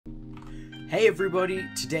Hey everybody,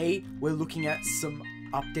 today we're looking at some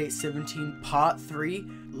Update 17 Part 3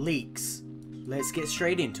 leaks. Let's get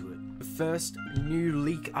straight into it. The first new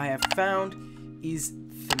leak I have found is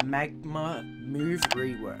the Magma move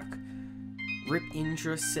rework. Rip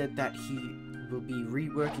Indra said that he will be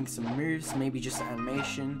reworking some moves, maybe just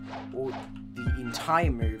animation or the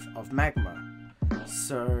entire move of Magma.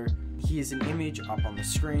 So here's an image up on the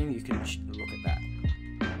screen, you can look at that.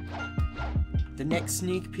 The next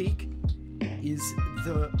sneak peek is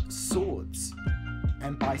the swords,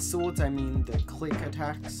 and by swords I mean the click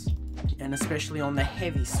attacks, and especially on the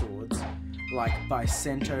heavy swords like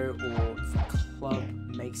Bicento or Club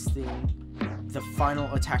Makes Thing. The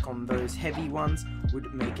final attack on those heavy ones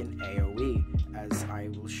would make an AoE, as I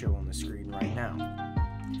will show on the screen right now.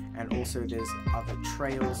 And also there's other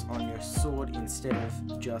trails on your sword instead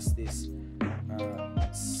of just this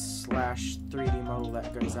slash 3D model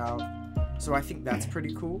that goes out. So I think that's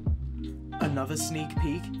pretty cool. Another sneak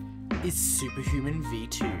peek is Superhuman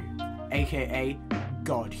V2, aka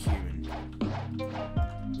Godhuman.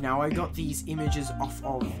 Now I got these images off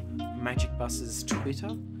of Magic Bus's Twitter.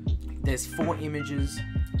 There's 4 images.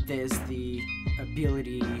 There's the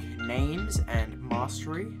ability names and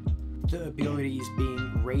mastery. The abilities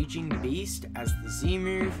being Raging Beast as the Z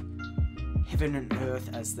move, Heaven and Earth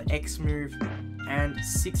as the X move, and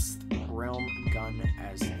 6th Realm Gun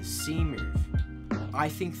as the C move. I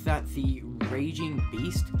think that the Raging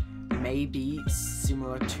Beast may be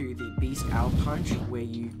similar to the Beast Owl Punch, where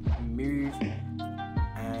you move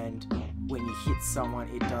and when you hit someone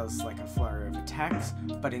it does like a flurry of attacks,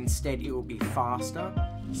 but instead it will be faster.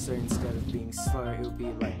 So instead of being slow, it will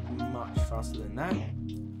be like much faster than that.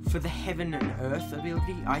 For the Heaven and Earth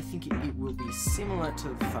ability, I think it will be similar to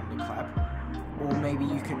the Thunderclap, or maybe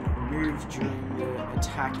you can move during the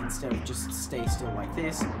attack instead of just stay still like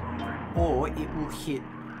this, or it will hit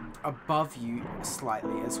above you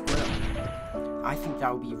slightly as well. I think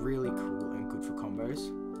that would be really cool and good for combos.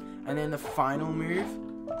 And then the final move,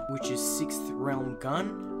 which is 6th Realm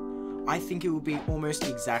Gun, I think it will be almost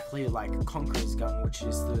exactly like Conqueror's Gun, which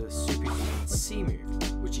is the Superhuman C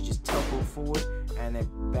move, which you just teleport forward and then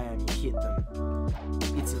bam, you hit them.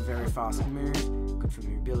 It's a very fast move, good for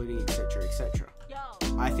mobility, etc, etc.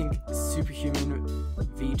 I think Superhuman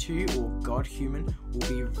V2 or Godhuman will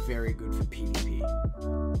be very good for PvP.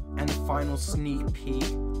 And the final sneak peek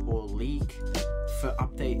or leak for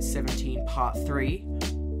Update 17 Part 3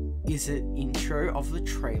 is an intro of the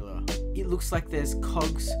trailer. It looks like there's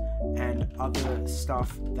cogs and other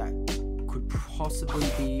stuff that could possibly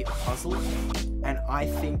be a puzzle, and I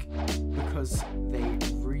think because they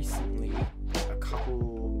recently, a couple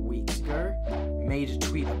weeks ago, made a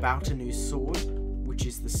tweet about a new sword, which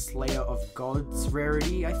is the Slayer of Gods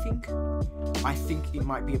rarity, I think it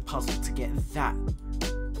might be a puzzle to get that.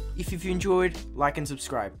 If you've enjoyed, like and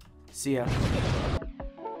subscribe. See ya.